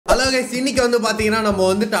Hello guys, இன்னைக்கு வந்து பாத்தீங்கன்னா நம்ம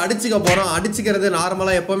வந்துட்டு அடிச்சுக்க போறோம். அடிச்சுக்கிறது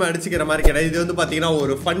நார்மலா எப்பவுமே அடிச்சுக்கிற மாதிரி கிடையாது. இது வந்து பாத்தீங்கன்னா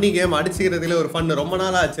ஒரு ஃபன்னி கேம். அடிச்சுக்கிறதுல ஒரு ஃபன். ரொம்ப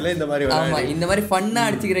நாள் ஆச்சுல இந்த மாதிரி ஆமா, இந்த மாதிரி ஃபன்னா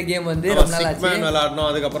அடிச்சுக்கிற கேம் வந்து ரொம்ப நாள் ஆச்சு. விளையாடணும்.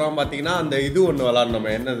 அதுக்கப்புறம் பாத்தீங்கன்னா அந்த இது ஒண்ணு விளையாடணும்.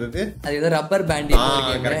 என்னது அது ஏதோ ரப்பர் பேண்ட்.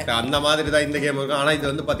 கரெக்ட், அந்த மாதிரி தான் இந்த கேம் இருக்கும். ஆனா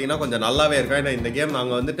இது வந்து பாத்தீங்கன்னா கொஞ்சம் நல்லாவே இருக்கும். ஏன்னா இந்த கேம்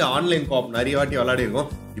நாங்க வந்துட்டு ஆன்லைன் கோஆப் நிறைய வாட்டி விளையாடி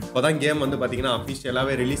இருக்கோம். இப்பதான் கேம் வந்து பாத்தீங்கன்னா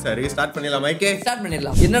அபிஷியலாவே ரிலீஸ் ஆயிருக்கு. ஸ்டார்ட் பண்ணிடலாம் மைக்கே? ஸ்டார்ட்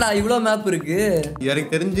பண்ணிடலாம். என்னடா இவ்வளவு மேப் இருக்கு?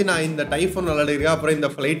 எனக்கு தெரிஞ்சு நான் இந்த டைஃபோன் விளையாடி இருக்கேன், அப்புறம் இந்த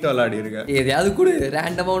ஃபிளைட் விளையாடி இருக்கேன். எதையாவது கொடு,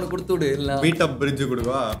 ரேண்டமா ஒன்னு கொடுத்து விடு. இல்ல பீட் அப் பிரிட்ஜ்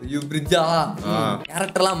கொடுவா. ஐயோ பிரிட்ஜா,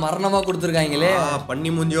 கேரக்டர்லாம் மரணமா கொடுத்துருக்காங்களே.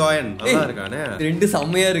 பண்ணி முஞ்சுவாயன் நல்லா இருக்கானே. ரெண்டு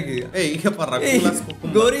செம்மையா இருக்கு. ஏய் இங்க பாரு,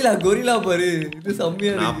 கொரிலா கொரிலா பாரு, இது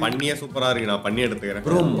செம்மையா இருக்கு. நான் பண்ணியே சூப்பரா இருக்கு. நான் பண்ணி எடுத்துக்கிறேன்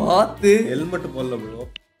ப்ரோ. மாத்து ஹெல்மெட் போடல ப்ரோ.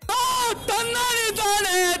 தன்னானே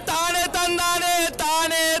தானே தானே தன்னானே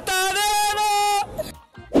தானே தானே.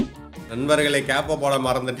 நண்பர்களை கேப்ப போட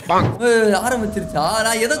மறந்துட்டேன். ஆரம்பிச்சிருச்சா?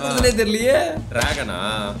 நான் எதை கொடுத்தனே தெரியலையே. டிராகனா?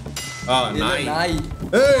 நாய். நாய்.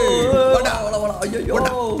 ஏய் போடா ஐயோ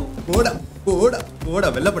போடா போடா போடா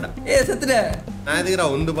வெல்ல போடா. ஏய் செத்துட்ட. நான் எதுக்குடா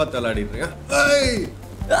ஒந்து பார்த்து விளையாடிட்டு இருக்கேன். ஏய்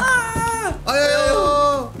ஐயோ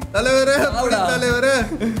தலைவரே, போடா தலைவரே.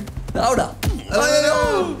 சாவுடா. ஐயோ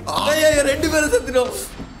ஐயோ ரெண்டு பேரும் செத்துட்டோம்.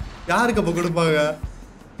 யாருக்கு அப்ப கொடுப்பாங்க?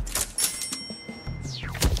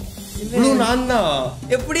 ப்ளூ நான் தான்.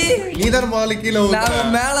 எப்படி? நீதான் மாலு கீழ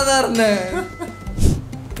நான் மேலதான் இருந்தேன்.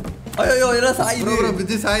 ஐயோ இதெல்லாம் சாயுது ப்ரோ.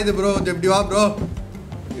 PG சாயுது bro. எப்படி வா ப்ரோ?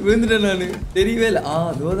 விழுந்துட்டேன் நானு. தெரியவே இல்லை.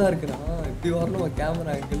 தோதா இருக்குண்ணா. இப்படி வரணும்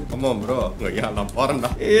கேமரா ஆங்கிள். ஆமா ப்ரோ. நான்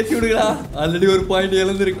போறேன்டா. ஏற்றி விடுங்களா. ஆல்ரெடி ஒரு பாயிண்ட்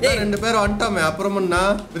இழந்திருக்கு. ரெண்டு பேரும் வந்துட்டோமே. அப்புறமா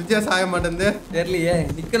பிரிட்ஜா சாய மாட்டேங்குது. தெரியலையே,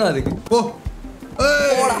 நிக்கணும் அதுக்கு. போ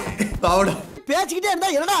சாவுடா. பேசிக்கிட்டே இருந்தா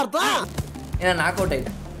என்னடா அர்த்தம்? ஏன்னா நாக் அவுட்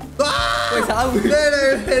ஆயிட்டேன். போய் சாவு.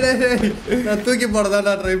 நான் தூக்கி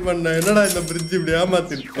போடதான் ட்ரை பண்ணேன். என்னடா இந்த பிரிட்ஜ் இப்படி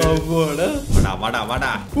ஏமாத்திருக்கு. வாடா வாடா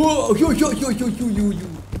வாடா. ஓ ஐயோ ஐயோ ஐயோ ஐயோ ஐயோ ஐயோ.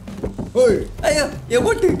 ஓய் ஐயோ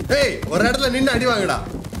எமோட். ஏய் ஒரு இடத்துல நின்னு அடி வாங்கடா.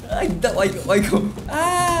 இந்த வைக்கோ வைக்கோ.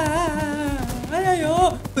 ஐயோ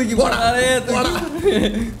தூக்கி போடாதே. போடா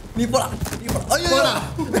நீ போடா நீ போடா. ஐயோ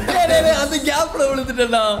டேய் அந்த கேப்ல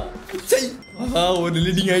விழுந்துட்டேன்டா. சை ஒரு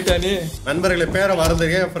லீடிங் ஆயிட்டானே. நண்பர்களே பேரை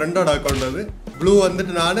மறந்துருங்க. என் ஃப்ரெண்டோட அக்கௌண்ட் அது. ப்ளூ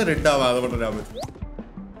வந்துட்டு நானு, ரெட் ஆவா. அதை மட்டும்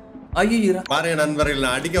ஐயோ பாரு நண்பர்கள்,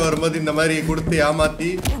 நான் அடிக்க வரும்போது இந்த மாதிரி கொடுத்து ஏமாத்தி.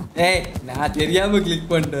 ஏய் நான் தெரியாம கிளிக்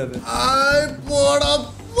பண்ணிட்டேன். போடா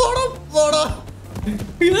போடா போடா.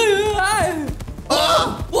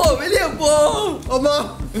 போ வெளியே போ. அம்மா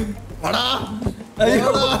போடா.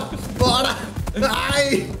 ஐயோ போடா.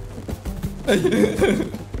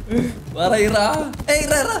 வரேரா. ஏய்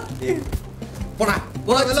ரா போடா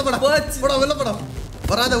போடா வெளில போடா. போடா வெளில போடா.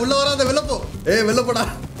 வராத உள்ள வராத வெளில போ. ஏய் வெளில போடா.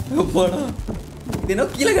 போடா. தினோ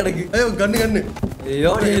கீழே கிடக்கு. ஐயோ கண்ணு கண்ணு.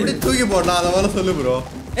 ஐயோ எப்படி தூக்கி போடா அத வர சொல்லு ப்ரோ.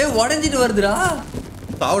 ஏய் உடைஞ்சிட்டு வருதுடா.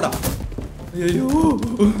 சாவுடா. ஐயோ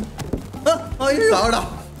ஐயோ சாவுடா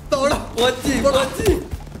சாவுடா. போச்சு போச்சு.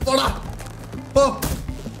 போடா போ.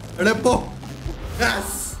 அடே போ.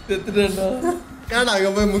 எஸ் செத்துட்டேன்டா. ஏன்டா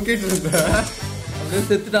அங்க போய் முக்கிட்டு இருந்த? அப்படியே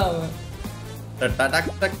செத்துட்டான் அவன். டக்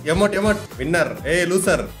டக் எமோட் எமோட் வின்னர். ஏய்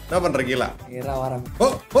லூசர் என்ன பண்ற கீழ? ஏறா வரேன். ஓ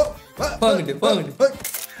ஓ போங்கடி போங்கடி.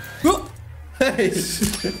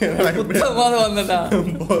 புத்தகமாக வந்தடா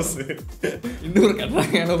பாஸ். இன்னொரு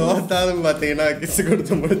கட்டுறாங்க. பார்த்தாலும் பாத்தீங்கன்னா கிஸ்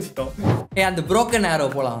கொடுத்து முடிச்சிட்டோம். ஏய் அந்த broken arrow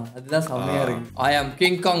போலாம். அதுதான் செம்மையா இருக்கு. I am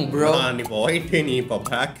King Kong bro. நீ இப்போ ஒயிட், நீ இப்போ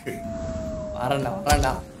black. வரேன்டா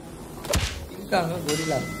வரேன்டா. King Kong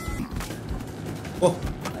gorilla. ஓ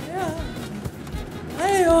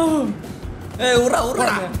ஐயோ ஏய் உரா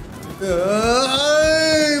உரா.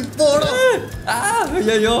 ஏய் போடா.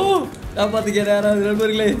 ஐயோ நான் பாத்துக்கிறேன் யாராவது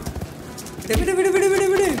நண்பர்களே. விடு விடு விடு விடு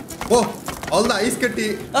விடு. ஓ அவ்வளோ ஐஸ் கட்டி.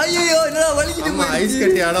 ஐயோ என்னடா வலிக்குது. ஐஸ்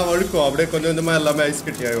கட்டி ஆனா வழுக்கும். அப்படியே கொஞ்சம் கொஞ்சமா எல்லாமே ஐஸ்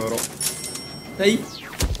கட்டி ஆகி வரும். டேய்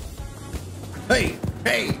ஹேய்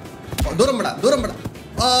ஹேய் தூரம்டா தூரம்டா.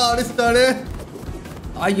 அடிஸ்டானே.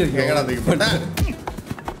 ஐயோ எங்கடா தூக்கி போட்ட?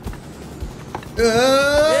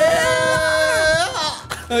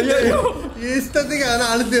 ஐயோ இஷ்டத்துக்கு ஆனா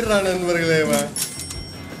அழுத்திடுறான் நண்பர்களே.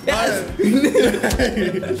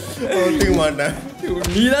 ஒத்துக்க மாட்டேன்.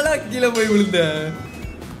 நீதானா கீழே போய் விழுந்த?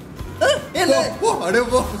 அடே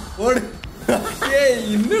போ ஓடு. ஏய்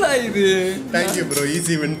என்னடா இது? Thank you bro,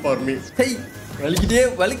 easy win for me. டேய்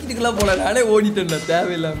வலிக்கிட்டுக்கலாம் போல. நானே ஓடிட்டேன்டா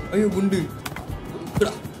தேவையில்லாம. ஐயோ குண்டு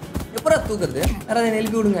எப்படா தூக்குறது? யாராவது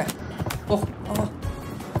எழுப்பி விடுங்க. ஓ ஆமா.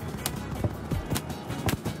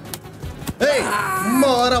 ஏய் அம்மா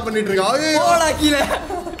வாரா பண்ணிட்டு இருக்கா. ஐயோ போடா கீழே.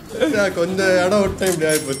 கொஞ்சம் இடம் விட்டேன் இப்படி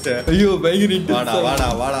ஆகி போச்சு. ஐயோ பயங்கர வாடா வாடா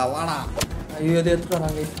வாடா வாடா. ஐயோ அதை எடுத்துட்டு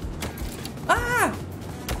வராங்க.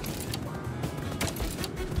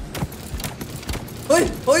 ஓய்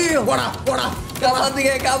ஐயோ போடா போடா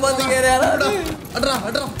காப்பாத்துங்க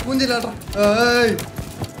அட்ரா மூஞ்சில அட்ரா ஏய்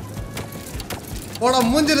போடா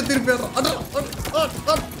மூஞ்சில திருப்பி அட்ரா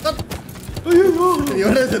ஐயோ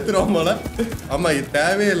இவனே செத்துருவான் போல. ஆமா இது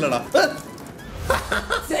தேவையே இல்லடா.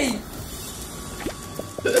 சரி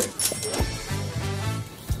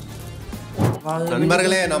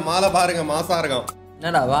நண்பர்களே நம்மால பாருங்க மாசா இருக்கான்.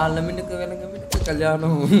 என்னடா வாழ மின்னுக்கு விலங்க மின்னுக்கு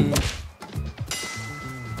கல்யாணம்.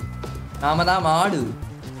 நாம தான் மாடு.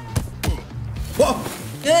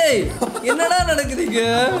 ஏய் என்னடா நடக்குதுங்க?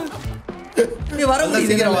 நீ வர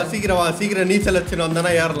முடியல. சீக்கிரம் நீச்சல் வச்சுட்டு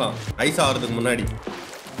வந்தானா ஏறலாம். ஐஸ் ஆறதுக்கு முன்னாடி.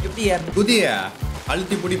 எப்படி ஏற? குதிய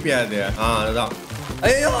அழுத்தி பிடிப்பியா அது? அதுதான்.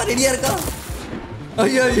 ஐயோ ரெடியா இருக்கா?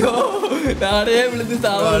 ஐயோ நானே விழுந்து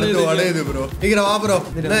வளையுது ப்ரோ. சீக்கிரம் வா ப்ரோ.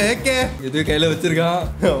 நான் ஏகே இது கையில வச்சிருக்கான்.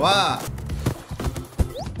 வா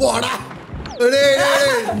போடா.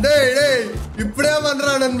 டேய் இப்படியே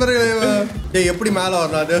பண்றான் நண்பர்களே. டேய் எப்படி மேல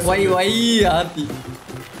வரணும்? அது வை ஆத்தி.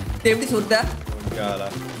 எப்படி சொல்ற?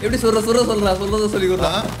 எப்படி சொல்றத சொல்லி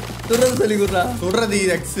கொடுறா. சொல்றது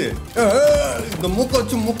எக்ஸ். இந்த மூக்க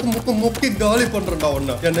வச்சு முக்கி காலி பண்றேன்டா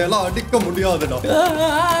ஒண்ணு. என்னெல்லாம் அடிக்க முடியாதுடா.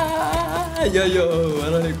 ஐயோ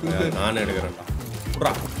நான் எடுக்கிறேன்டா.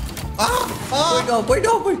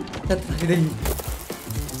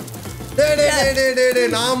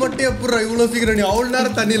 நான் மட்டும் எப்படி இவ்வளவு சீக்கிரம்? நீ அவ்வளவு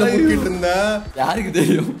நேரம் தண்ணியில முக்கிட்டு இருந்த. யாருக்கு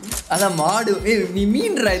தெரியும்? அதான் மாடு. நீ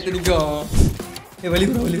மீன்டா இத்தனைக்கும். வலி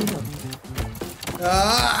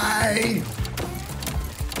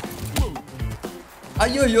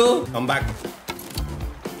ஐயோ கம் பேக்.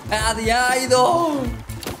 அது இதோ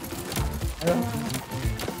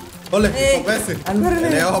சொல்லு பேசு.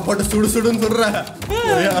 போட்டு சுடுன்னு சொல்ற.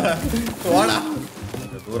 வாடா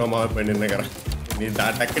தூரமாக போய் நின்னுக்கிறேன். நீ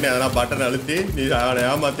டக்குன்னு அதெல்லாம் பட்டன் அழுத்தி நீ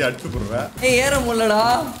ஏமாத்தி அடிச்சு போடுற. ஏற முடியலடா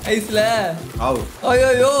ஐஸ்ல. ஆவு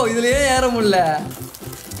ஐயோ இதுலயே ஏற முடியல.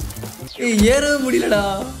 ஏறவே முடியலடா.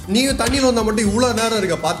 நீயும் தண்ணியில் வந்தா மட்டும் இவ்வளவு நேரம்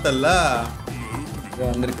இருக்க பார்த்தல்ல.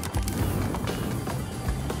 வந்திருக்கு.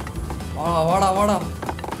 வாடா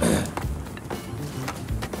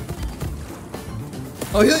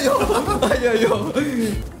ஐயோ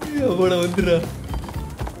போட வந்துடுறா.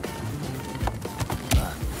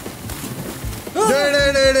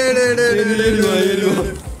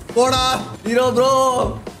 போடா ஹீரோ ப்ரோ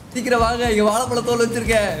சீக்கிரம் வாங்க. இங்க வாழைப்பழ தோல்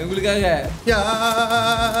வச்சிருக்கேன் உங்களுக்காக.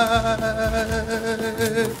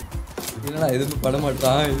 என்னடா எதுவும் பட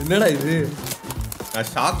மாட்டான். என்னடா இது?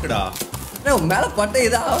 ஷாக்குடா. மேல பட்ட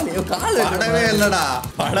இதா கால் படவே இல்லடா.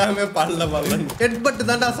 படமே படல. ஹெட்பட்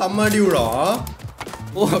தான்டா சம்மாடி விடும்.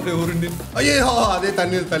 ஓ அப்படியே உருண்டு. ஐயோ அதே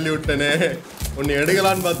தண்ணியில் தள்ளி விட்டனே. உன்னை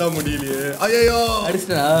எடுக்கலான்னு பார்த்தா முடியலையே. ஐயோ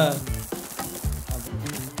அடிச்சிட்டா.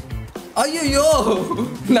 ஐயோ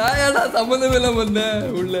நான் ஏடா சம்மந்தம் இல்லாம வந்தேன்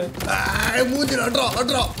உள்ள. மூஞ்சில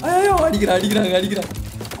அட்ரா. ஐயோ அடிக்கிறாங்க. ஏறி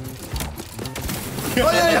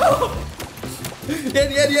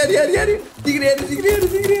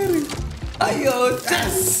சீக்கிரம் ஏறு. ஐயோ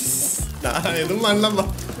நான் எதுவும் பண்ணலப்பா.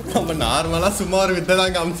 நம்ம நார்மலா சும்மா ஒரு வித்தை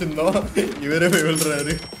தான் காமிச்சிருந்தோம். இவரே போய்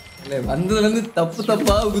விழுறாரு. வந்ததுல இருந்து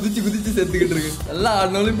தப்பா குதிச்சு செத்துக்கிட்டு இருக்கு. நல்லா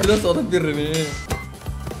ஆடினாலும் இப்படிதான் சொதப்பிடுறேன்னு.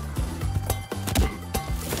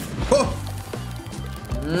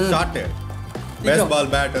 ஷாட்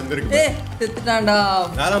பேஸ்பால் பேட் வந்திருக்கு. செத்துட்டான்டா.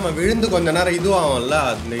 நம்ம விழுந்து கொஞ்ச நேரம் இதுவாகும்ல.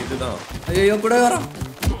 அந்த இதுதான். ஐயோ கூட வரான்.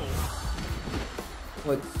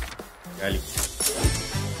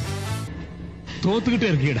 தோத்துக்கிட்டே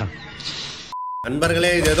இருக்கீடா.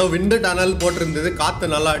 நண்பர்களே இது ஏதோ விண்டு டனல் போட்டிருந்தது. காத்து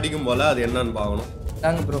நல்லா அடிக்கும் போல. அது என்னன்னு பாக்கணும்.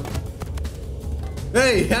 தாங்க ப்ரோ.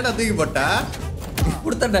 ஏய் ஏன்டா தூக்கி போட்ட?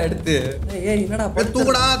 குடுத்தடா எடுத்து. ஏய் என்னடா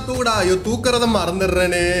தூக்குடா. ஐயோ தூக்குறத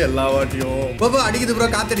மறந்துடுறேனே எல்லா வாட்டியும். பாபா அடிக்குது ப்ரோ.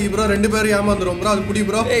 காத்து அடிக்குது ப்ரோ. 2 பேரும் ஏமாந்துரும் ப்ரோ. அது புடி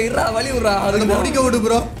ப்ரோ. ஏய் இருடா வலி விடுறா. அது முடிக்க விடு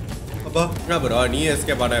ப்ரோ. அப்பா என்ன ப்ரோ நீ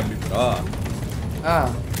எஸ்கேப் ஆனா எப்படி ப்ரோ?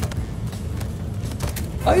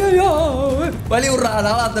 ஐயோ வலி விடுறா.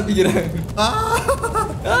 நாளா தப்பிக்கிறேன்.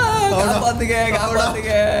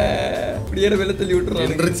 காப்பாத்துங்க. இப்படியே வெளில தள்ளி விட்டுறோம்.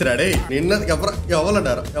 எந்திரிச்சுடா டேய். நின்னதுக்கு அப்புறம் எவ்வளவு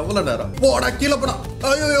நேரம் போடா கீழே போடா.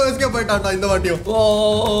 ஐயோ எஸ்கேப் ஆயிட்டான்டா இந்த வாட்டியும். ஓ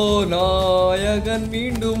நாயகன்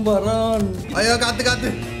மீண்டும் வரான். ஐயோ காத்து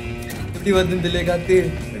எப்படி வந்து தெரியல. காத்து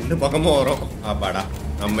 2 பக்கமும் வரும். ஆப்பாடா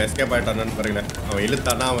நம்ம எஸ்கேப் ஆயிட்டான்னு பாருங்க. அவன்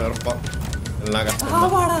இழுத்தானா அவன் இருப்பான். எல்லாம் கஷ்டம்.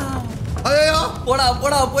 ஐயோ போடா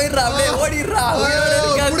போயிடுறா. அப்படியே ஓடிடுறா.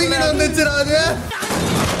 புடிங்கிட்டு வந்துச்சுடா அது.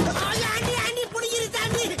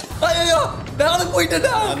 ஐயோ நானும்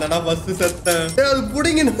போயிட்டேன்டா. அந்தடா ஃபர்ஸ்ட் செத்தேன். அது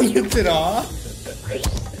புடிங்கிட்டு வந்துச்சுடா.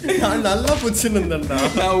 நான் நல்லா புடிச்சுன்னு இருந்தேன்டா.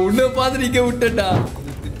 நான் உன்னை பார்த்து நிக்க விட்டேன்டா.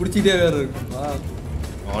 புடிச்சிட்டே வேற இருக்குமா?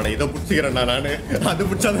 அவனை இதை பிடிச்சிக்கிறேன்டா நானு. அது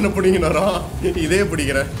பிடிச்சாதானே பிடிங்கன்னு வரும். இதே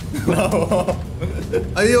பிடிக்கிறேன்.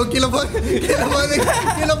 ஐயோ கீழே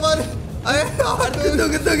பாரு.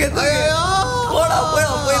 போடா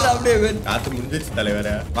போயிடா அப்படியே காத்து முடிஞ்சிச்சு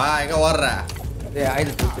தலைவரே. வா எங்க ஓடுற?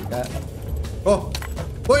 ஆயுதத்தை வச்சிருக்க. ஓ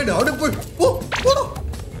போயிடு அப்படியே போய் போடா.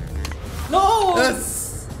 நோ எஸ்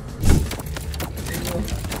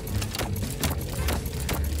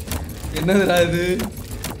என்னதுடா இது?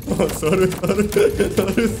 சாரி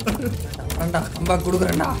வேண்டா கம்பா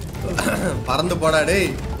கொடுக்குறேன்டா. பறந்து போடா டேய்.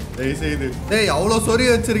 தயவு செய்து டேய் அவ்வளோ சொறி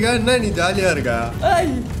வச்சிருக்க, என்ன நீ ஜாலியா இருக்கா?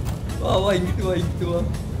 வா இங்கிட்டு வா.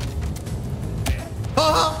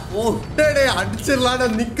 ஓ டேய் அடிச்சிடலாம்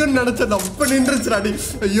நான் நிக்குன்னு நினைச்சேன். அப்ப நின்றுச்சுடா டி.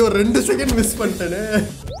 ஐயோ 2 செகண்ட் மிஸ் பண்ணிட்டேனே.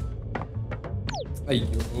 ஐயோ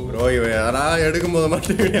ப்ரோ இவன் யாரா எடுக்கும் போது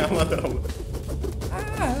மட்டும் ஏமாத்துறான்.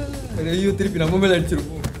 ஐயோ திருப்பி நம்ம மேல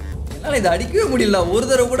அடிச்சிருப்போம். என்னால இதை அடிக்கவே முடியல ஒரு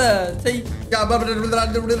தடவை கூட.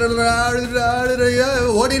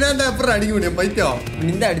 ஓடினா அப்புறம் அடிக்க முடியும் பைத்தியம்.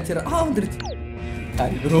 நின்று அடிச்சிடறேன். வந்துருச்சு.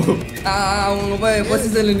 அவங்க போய்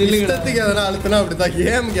பொசிஷன்ல நில்லுங்க. எதனா அழுத்தினா அப்படித்தான்.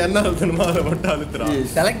 கேமுக்கு என்ன அழுத்தணுமோ அதை மட்டும் அழுத்துறான்.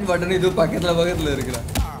 செலக்ட் பட்டன் இது பக்கத்துல இருக்கிறான்.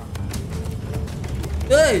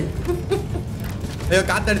 ஏய் ஐயோ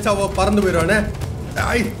காத்தடிச்சா பறந்து போயிடுவானே.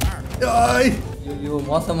 ஐயோ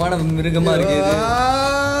மோசமான மிருகமா இருக்கு.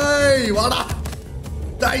 வாடா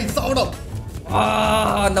சவுடம்.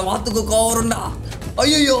 அந்த வாத்துக்கு கோவருண்டா.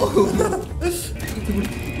 ஐயோ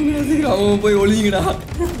அவன் போய் ஒளிங்கடா.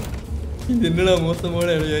 இது என்னடா மோசமான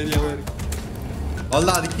ஏரியாவா இருக்கு.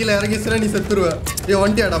 அவ்வளோதான் அது கீழே இறங்கிச்சுனா நீ செத்துருவ. ஏ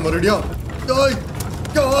வண்டியாடா மறுபடியும்.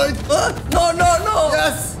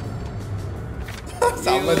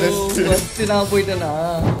 நான் போயிட்டேனா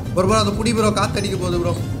ப்ரோ அதை புடி ப்ரோ. காத்தடிக்க போகுது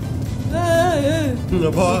ப்ரோ.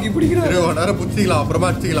 நேரம் புடிச்சிக்கலாம் அப்புறமா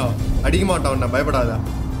அடிச்சிக்கலாம். அடிக்க மாட்டான் பயப்படாத.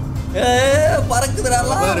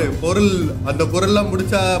 பறக்குதுறாரு பொருள். அந்த பொருள்லாம்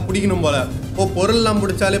முடிச்சா பிடிக்கணும் போல. ஓ பொருள்லாம்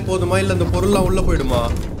முடிச்சாலே போதுமா இல்ல அந்த பொருள்லாம் உள்ள போயிடுமா?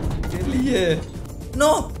 தெரியலையே. No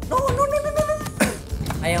no no no no.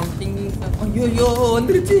 ஐ அம் திங்கிங். ஐயோ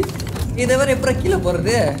வந்துருச்சு. இதை வேற எப்பற கீழே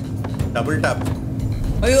போறது? Double top.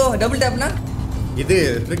 ஐயோ டபுள் டாப்னா இது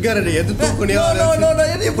ட்ரிக்கர் எது தூக்குனியோ. நோ நோ நோ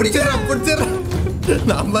எதை பிடிச்சற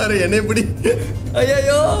நம்பர் என்னை பிடி.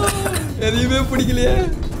 ஐயோ எதையுமே பிடிக்கலையே.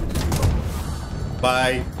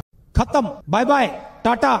 பாய் खत्म. Bye bye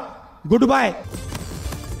tata good bye.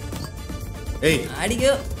 ஏய் அடிங்க.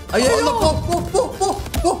 ஐயோ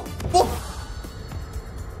போ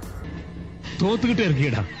தோத்துக்கிட்டே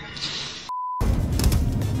இருக்கீடா.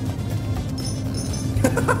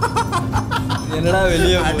 என்னடா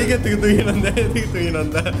வெளியே அடிக்கிறதுக்கு தூக்கி வந்தேன். எதுக்கு தூக்கி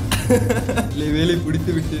வந்தேன்? வேலை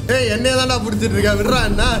பிடித்து விட்டு. ஏய் என்னைய தான்டா பிடிச்சிட்டு இருக்கா. விடுறா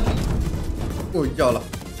என்ன? ஓய்யாலா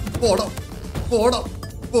போடா போடா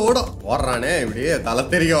போடா. ஓடுறானே இப்படி தலை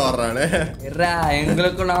தெரிய ஓடுறானே.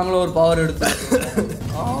 எங்களுக்கும் நாங்களும் ஒரு பவர் எடுத்து.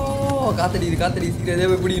 காத்தடி சீக்கிரம் எதே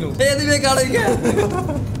போய் பிடிக்கணும். எதுவுமே காலைங்க.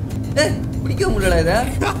 பிடிக்க முடியல இத.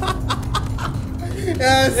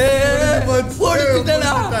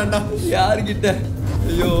 யாருக்கிட்ட?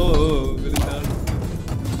 ஐயோ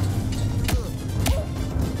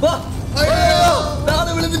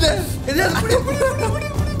நானும் விழுந்துட்டேன். இல்லையா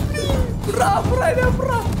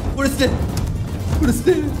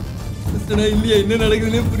என்ன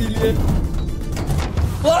நடக்குதுன்னே புரியலையே.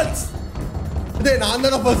 நான்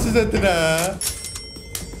தானே ஃபர்ஸ்ட் செத்துட்டேன்.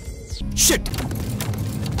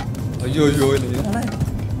 ஐயோ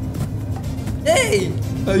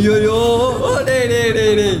ஐயோ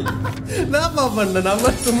என்னப்பா பண்ண?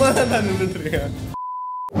 நம்ம சும்மா தான் நின்றுட்டு இருக்கேன்.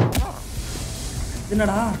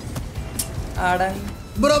 என்னடா ஆட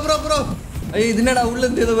ப்ரோ ப்ரோ ப்ரோ. ஐயோ இது என்னடா உள்ள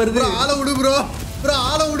இருந்து ஏதோ வருது. ஆளை விடு ப்ரோ.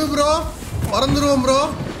 ஆளை விடு ப்ரோ. பறந்துருவோம் ப்ரோ.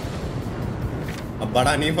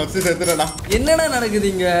 அப்பாடா நீ ஃபர்ஸ்ட் செத்துறடா. என்னடா நடக்குது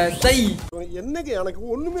இங்க? சை என்னங்க எனக்கு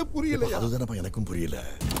ஒண்ணுமே புரியல. அதுதானப்பா எனக்கும் புரியல.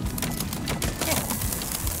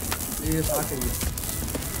 ஐயோ சாக்கடிக்குது.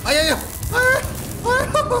 ஐயோ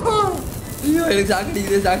ஐயோ எனக்கு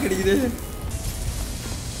சாக்கடிக்குது.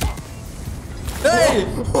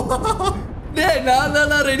 டேய் நான்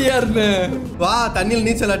தானா ரெடியா இருந்தேன். வா தண்ணியில்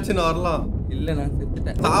நீச்சல் அடிச்சுன்னு வரலாம். இல்ல நான்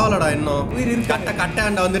செத்துட்டேன். சாவலடா இன்னும்.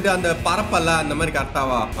 கட்டாண்ட வந்துட்டு அந்த பரப்பல்ல அந்த மாதிரி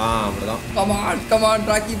கரெக்டாவா? அப்படிதான். கமான்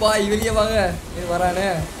ராக்கி பாய் வெளியே வாங்க. வரானே.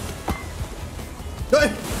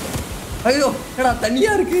 ஐயோ என்னடா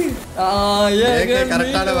தண்ணியா இருக்கு.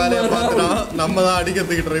 கரெக்டான வேலையை பார்த்துட்டோம். நம்ம தான்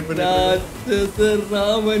அடிக்கிறதுக்கு ட்ரை பண்ணி.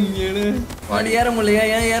 ராமன்யனு ஏற முடியலையா?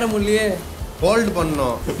 ஏன் ஏற முடியலையே? ஹோல்ட்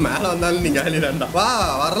பண்ணோம். மேல வந்தாலும் நீங்க காலிதான்டா. வா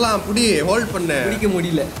வரலாம். புடி ஹோல்ட் பண்ணு. பிடிக்க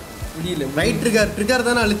முடியல. ரைட் ட்ரிகர்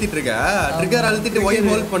தானே அழுத்திட்டு இருக்க. ட்ரிகர் அழுத்திட்டு ஒய்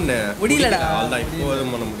ஹோல்ட் பண்ணு. முடியலடா. அவ்வளவுதான் இப்போ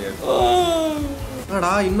எதுவும் பண்ண முடியாது.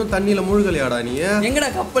 என்னடா இன்னும் தண்ணியில மூழ்கலையாடா நீ? எங்கடா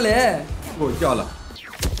கப்பல்? ஓகேல.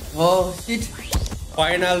 Oh shit.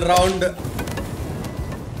 Final round.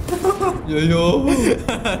 ஐயோ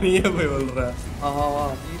நீயே போய் சொல்ற. வா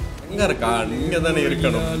எங்க இருக்கா? நீங்க தானே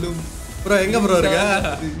இருக்கணும். ப்ரோ எங்க ப்ரோ இருக்க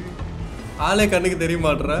ஆளே கண்ணுக்கு தெரிய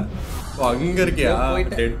மாட்டற அங்க இருக்கியா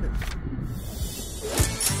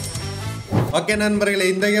ஓகே நண்பர்களே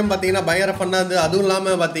இந்த கேம் பார்த்தீங்கன்னா பயங்கர ஃபன்னாக இருந்து அதுவும்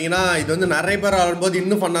இல்லாமல் பார்த்தீங்கன்னா இது வந்து நிறைய பேர் ஆடும்போது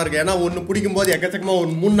இன்னும் ஃபன்னாக இருக்குது ஏன்னா ஒன்று பிடிக்கும் போது எக்கச்சக்கமாக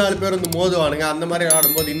ஒரு 3-4 பேர் வந்து மோதுவானுங்க அந்த மாதிரி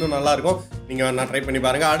ஆடும்போது இன்னும் நல்லா இருக்கும் நீங்கள் வேணா ட்ரை பண்ணி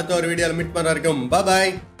பாருங்க அடுத்த ஒரு வீடியோவில் மீட் பண்ண வரைக்கும்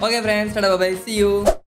bye okay friends tata bye see you